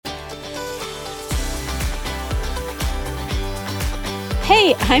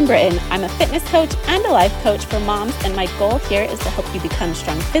Hey, I'm Britton. I'm a fitness coach and a life coach for moms, and my goal here is to help you become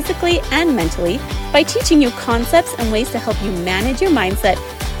strong physically and mentally by teaching you concepts and ways to help you manage your mindset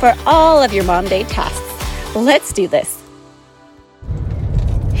for all of your mom day tasks. Let's do this.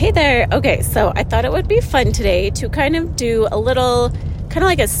 Hey there. Okay, so I thought it would be fun today to kind of do a little, kind of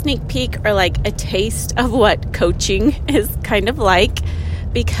like a sneak peek or like a taste of what coaching is kind of like.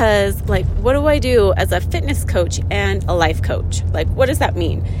 Because what do I do as a fitness coach and a life coach? What does that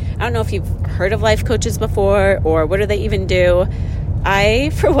mean? I don't know if you've heard of life coaches before, or what do they even do?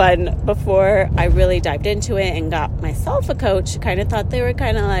 I, for one, before I really dived into it and got myself a coach, kind of thought they were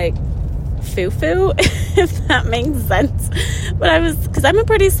kind of like foo-foo, if that makes sense. But because I'm a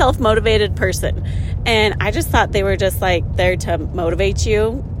pretty self-motivated person, and I just thought they were just there to motivate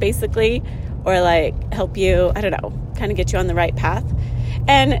you, basically, or help you, I don't know, kind of get you on the right path.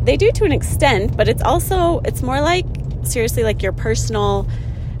 And they do to an extent, but it's more seriously your personal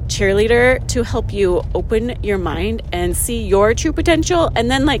cheerleader to help you open your mind and see your true potential and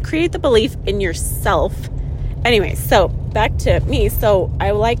then create the belief in yourself. Anyway, so back to me. So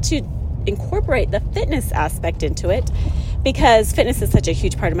I like to incorporate the fitness aspect into it because fitness is such a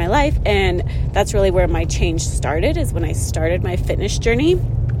huge part of my life. And that's really where my change started, is when I started my fitness journey,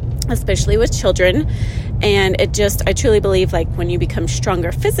 especially with children. And I truly believe when you become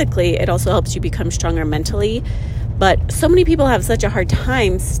stronger physically, it also helps you become stronger mentally. But so many people have such a hard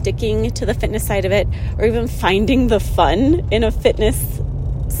time sticking to the fitness side of it, or even finding the fun in a fitness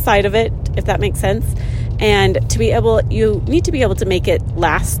side of it, if that makes sense. And you need to be able to make it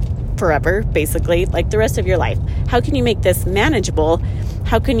last forever, basically, the rest of your life. How can you make this manageable?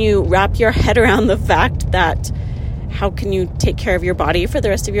 How can you wrap your head around the fact that how can you take care of your body for the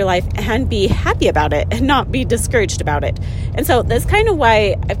rest of your life and be happy about it and not be discouraged about it? And so that's kind of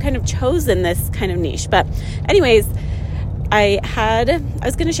why I've kind of chosen this kind of niche. But anyways, I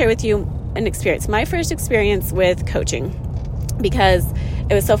was going to share with you an experience, my first experience with coaching, because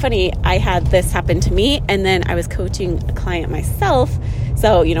it was so funny. I had this happen to me, and then I was coaching a client myself.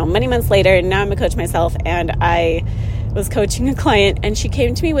 So, many months later, now I'm a coach myself, and I was coaching a client, and she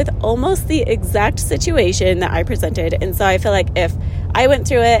came to me with almost the exact situation that I presented. And so I feel like if I went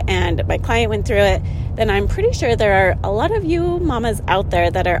through it and my client went through it, then I'm pretty sure there are a lot of you mamas out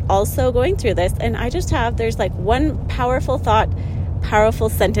there that are also going through this. And there's one powerful thought, powerful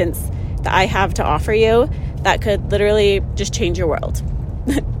sentence that I have to offer you that could literally just change your world.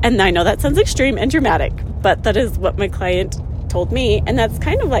 And I know that sounds extreme and dramatic, but that is what my client told me. And that's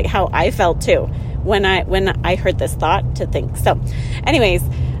kind of how I felt too when I heard this thought to think. So anyways,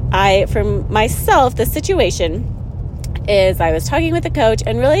 for myself, the situation is I was talking with a coach,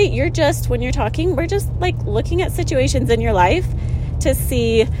 and really when you're talking, we're just looking at situations in your life to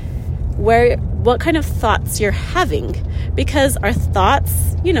see what kind of thoughts you're having, because our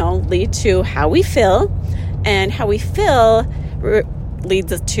thoughts, lead to how we feel, and how we feel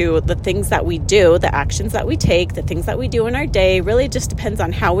leads us to the things that we do, the actions that we take, the things that we do in our day. Really just depends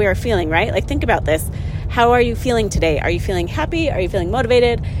on how we are feeling, right? Think about this. How are you feeling today? Are you feeling happy? Are you feeling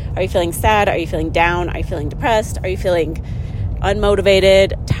motivated? Are you feeling sad? Are you feeling down? Are you feeling depressed? Are you feeling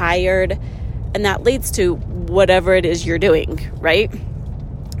unmotivated, tired? And that leads to whatever it is you're doing, right?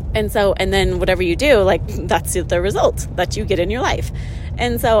 And then whatever you do, that's the result that you get in your life.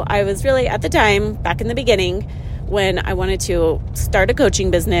 And so I was really, at the time, back in the beginning, when I wanted to start a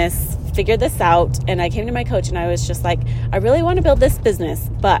coaching business, figure this out, and I came to my coach and I was just I really want to build this business,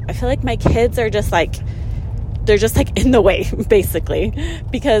 but I feel like my kids are just they're just in the way, basically,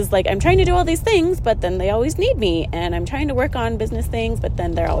 because I'm trying to do all these things, but then they always need me, and I'm trying to work on business things, but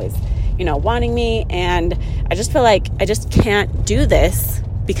then they're always, wanting me, and I just feel like I just can't do this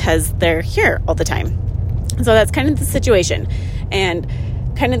because they're here all the time. So that's kind of the situation. And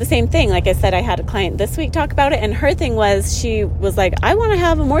kind of the same thing. Like I said, I had a client this week talk about it, and her thing was, she was I want to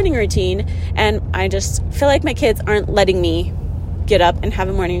have a morning routine, and I just feel like my kids aren't letting me get up and have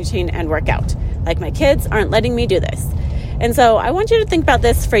a morning routine and work out. My kids aren't letting me do this. And so I want you to think about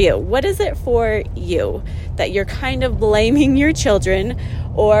this for you. What is it for you that you're kind of blaming your children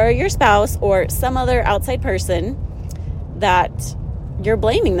or your spouse or some other outside person, that you're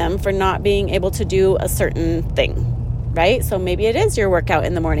blaming them for not being able to do a certain thing? Right? So maybe it is your workout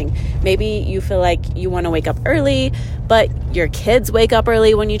in the morning. Maybe you feel like you want to wake up early, but your kids wake up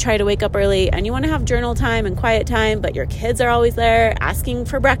early when you try to wake up early, and you want to have journal time and quiet time, but your kids are always there asking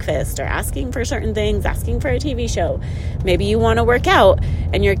for breakfast or asking for certain things, asking for a TV show. Maybe you want to work out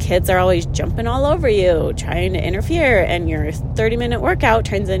and your kids are always jumping all over you, trying to interfere, and your 30-minute workout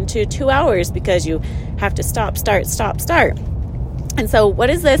turns into 2 hours because you have to stop, start. And so what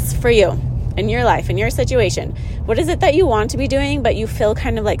is this for you? in your life, in your situation? What is it that you want to be doing, but you feel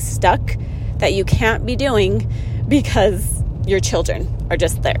kind of like stuck that you can't be doing because your children are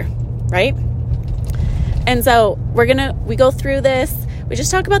just there, right? And so we go through this. We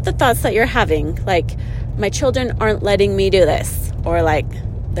just talk about the thoughts that you're having, like, my children aren't letting me do this, or like,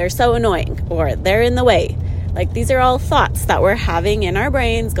 they're so annoying, or they're in the way. Like, these are all thoughts that we're having in our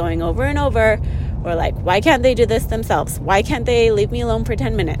brains going over and over. Or like, why can't they do this themselves? Why can't they leave me alone for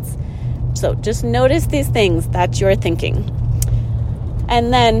 10 minutes? So just notice these things that you're thinking.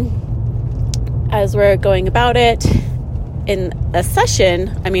 And then as we're going about it in a session,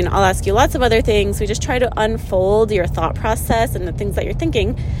 I'll ask you lots of other things. We just try to unfold your thought process and the things that you're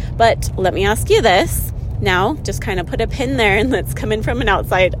thinking. But let me ask you this. Now, just kind of put a pin there, and let's come in from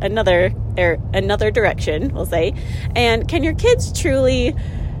another direction, we'll say. And can your kids truly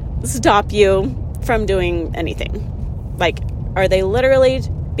stop you from doing anything? Like, are they literally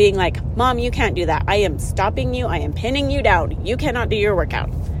being like, Mom, you can't do that. I am stopping you. I am pinning you down. You cannot do your workout.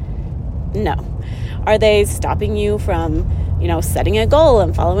 No. Are they stopping you from, setting a goal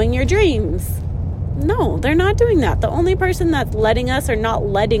and following your dreams? No, they're not doing that. The only person that's letting us or not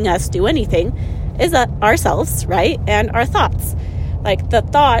letting us do anything is ourselves, right? And our thoughts. Like, the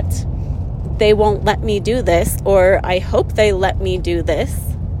thought, they won't let me do this, or I hope they let me do this,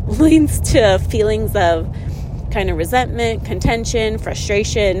 leads to feelings of kind of resentment, contention,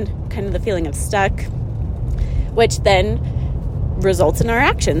 frustration, kind of the feeling of stuck, which then results in our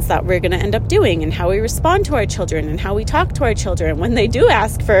actions that we're going to end up doing, and how we respond to our children and how we talk to our children when they do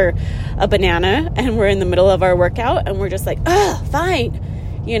ask for a banana and we're in the middle of our workout and we're just like, fine,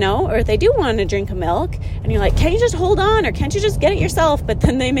 or if they do want to drink a milk and you're like, can't you just hold on, or can't you just get it yourself? But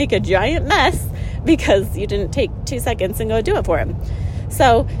then they make a giant mess because you didn't take 2 seconds and go do it for them.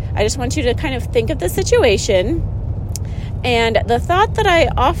 So I just want you to kind of think of the situation. And the thought that I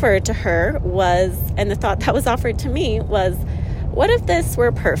offered to her was, and the thought that was offered to me was, what if this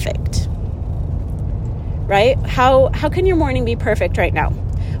were perfect? Right? How can your morning be perfect right now?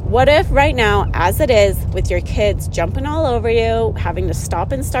 What if right now, as it is, with your kids jumping all over you, having to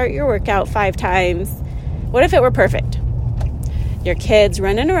stop and start your workout 5 times, what if it were perfect? Your kids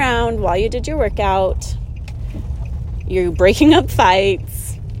running around while you did your workout, you're breaking up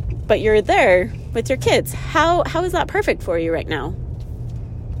fights, but you're there with your kids. How is that perfect for you right now?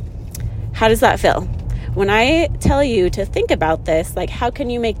 How does that feel? When I tell you to think about this, like, how can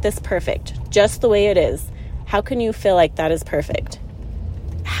you make this perfect? Just the way it is. How can you feel like that is perfect?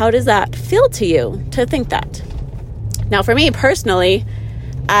 How does that feel to you to think that? Now, for me personally,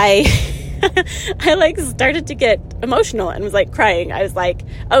 I started to get emotional and was like crying. I was like,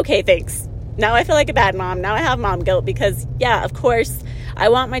 okay, thanks. Now I feel like a bad mom. Now I have mom guilt because, yeah, of course, I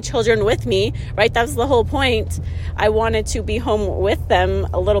want my children with me, right? That was the whole point. I wanted to be home with them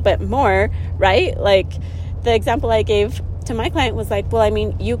a little bit more, right? Like, the example I gave to my client was like, well,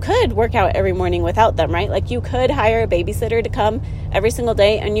 you could work out every morning without them, right? Like, you could hire a babysitter to come every single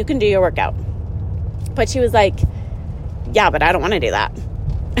day and you can do your workout. But she was like, yeah, but I don't want to do that.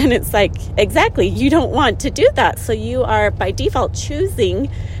 And it's like, exactly, you don't want to do that. So you are by default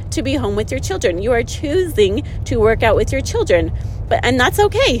choosing to be home with your children. You are choosing to work out with your children. And that's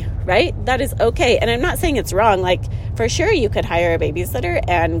okay, right? That is okay. And I'm not saying it's wrong. Like, for sure, you could hire a babysitter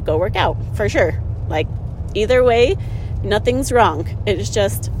and go work out, for sure. Like, either way, nothing's wrong. It's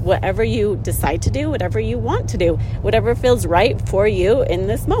just whatever you decide to do, whatever you want to do, whatever feels right for you in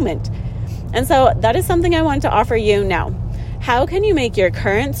this moment. And so that is something I want to offer you now. How can you make your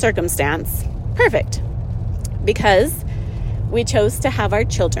current circumstance perfect? Because we chose to have our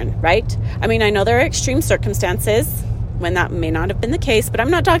children, right? I know there are extreme circumstances when that may not have been the case, but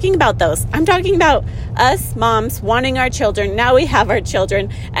I'm not talking about those. I'm talking about us moms wanting our children. Now we have our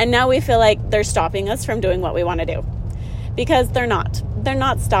children, and now we feel like they're stopping us from doing what we want to do. Because they're not. They're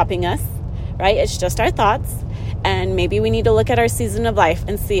not stopping us, right? It's just our thoughts. And maybe we need to look at our season of life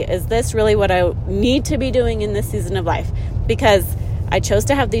and see, is this really what I need to be doing in this season of life? Because I chose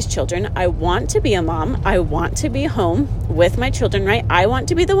to have these children. I want to be a mom. I want to be home with my children, right? I want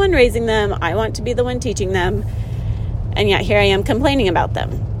to be the one raising them. I want to be the one teaching them. And yet here I am complaining about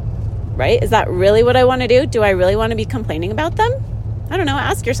them, right? Is that really what I want to do? Do I really want to be complaining about them? I don't know.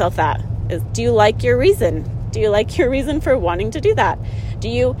 Ask yourself that. Do you like your reason? Do you like your reason for wanting to do that? Do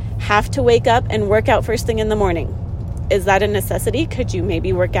you have to wake up and work out first thing in the morning? Is that a necessity? Could you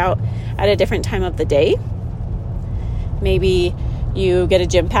maybe work out at a different time of the day? Maybe you get a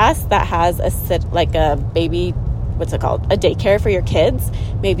gym pass that has a baby, a daycare for your kids.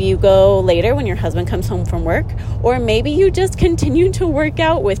 Maybe you go later when your husband comes home from work, or maybe you just continue to work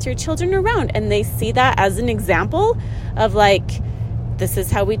out with your children around and they see that as an example of like, this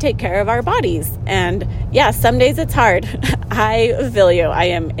is how we take care of our bodies. And yeah, some days it's hard. I feel you. I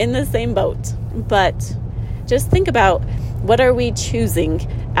am in the same boat. But just think about, what are we choosing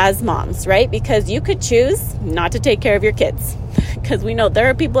as moms, right? Because you could choose not to take care of your kids, because we know there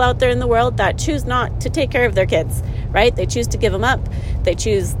are people out there in the world that choose not to take care of their kids, right? They choose to give them up. They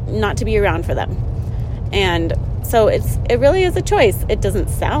choose not to be around for them. And so it really is a choice. It doesn't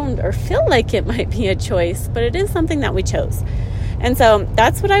sound or feel like it might be a choice, but it is something that we chose. And so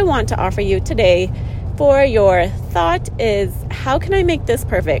that's what I want to offer you today. For your thought is, how can I make this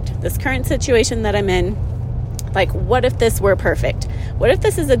perfect? This current situation that I'm in, like, what if this were perfect? What if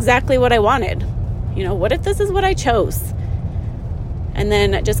this is exactly what I wanted? What if this is what I chose? And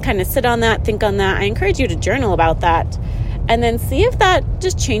then just kind of sit on that, think on that. I encourage you to journal about that, and then see if that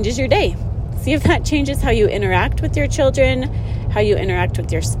just changes your day. See if that changes how you interact with your children, how you interact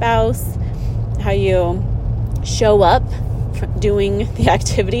with your spouse, how you show up doing the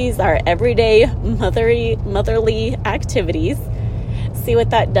activities, our everyday motherly activities. See what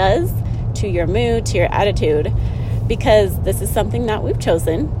that does to your mood, to your attitude, because this is something that we've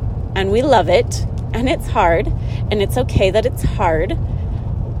chosen and we love it, and it's hard, and it's okay that it's hard,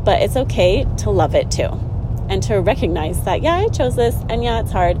 but it's okay to love it too, and to recognize that, yeah, I chose this, and yeah,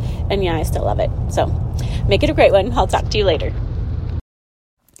 it's hard, and yeah, I still love it. So make it a great one. I'll talk to you later.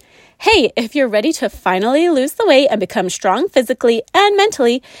 Hey, if you're ready to finally lose the weight and become strong physically and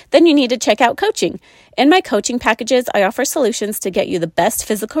mentally, then you need to check out coaching. In my coaching packages, I offer solutions to get you the best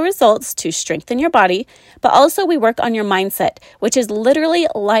physical results to strengthen your body, but also we work on your mindset, which is literally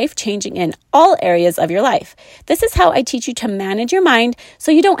life-changing in all areas of your life. This is how I teach you to manage your mind so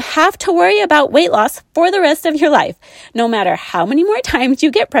you don't have to worry about weight loss for the rest of your life, no matter how many more times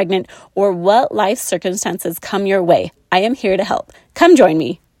you get pregnant or what life circumstances come your way. I am here to help. Come join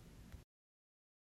me.